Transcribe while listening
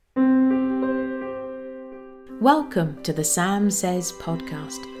Welcome to the Sam Says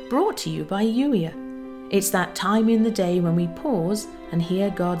podcast, brought to you by Youier. It's that time in the day when we pause and hear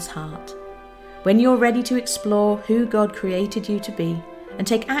God's heart. When you're ready to explore who God created you to be and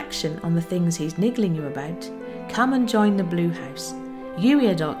take action on the things He's niggling you about, come and join the Blue House,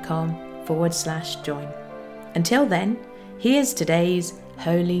 youier.com/join. Until then, here's today's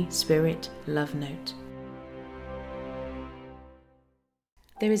Holy Spirit Love Note.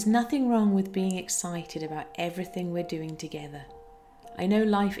 There is nothing wrong with being excited about everything we're doing together. I know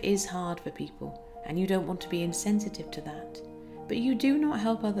life is hard for people, and you don't want to be insensitive to that. But you do not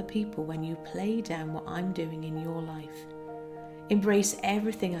help other people when you play down what I'm doing in your life. Embrace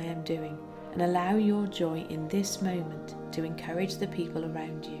everything I am doing and allow your joy in this moment to encourage the people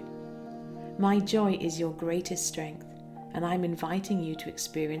around you. My joy is your greatest strength, and I'm inviting you to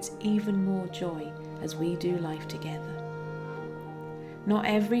experience even more joy as we do life together. Not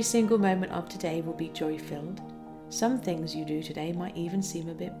every single moment of today will be joy-filled. Some things you do today might even seem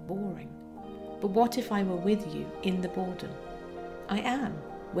a bit boring. But what if I were with you in the boredom? I am.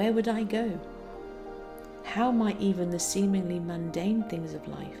 Where would I go? How might even the seemingly mundane things of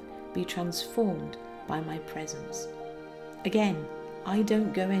life be transformed by my presence? Again, I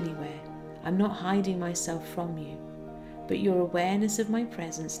don't go anywhere. I'm not hiding myself from you. But your awareness of my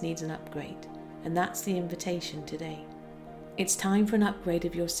presence needs an upgrade, and that's the invitation today. It's time for an upgrade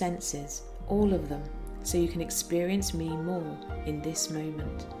of your senses, all of them, so you can experience me more in this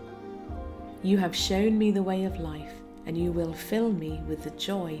moment. You have shown me the way of life, and you will fill me with the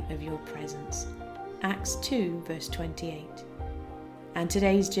joy of your presence. Acts 2 verse 28. And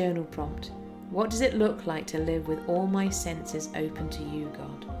today's journal prompt: what does it look like to live with all my senses open to you,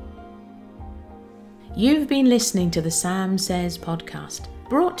 God? You've been listening to the Sam Says podcast,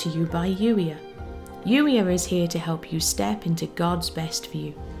 brought to you by Youier. Youier is here to help you step into God's best for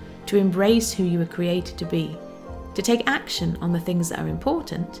you, to embrace who you were created to be, to take action on the things that are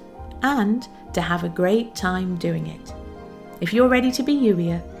important, and to have a great time doing it. If you're ready to be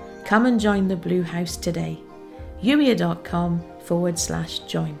Youier, come and join the Blue House today,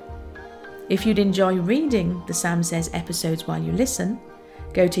 youier.com/join. If you'd enjoy reading the Sam Says episodes while you listen,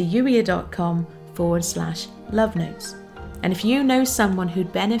 go to youier.com/love notes. And if you know someone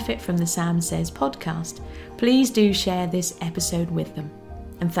who'd benefit from the Sam Says podcast, please do share this episode with them.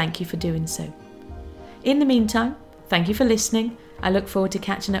 And thank you for doing so. In the meantime, thank you for listening. I look forward to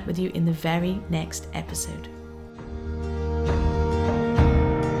catching up with you in the very next episode.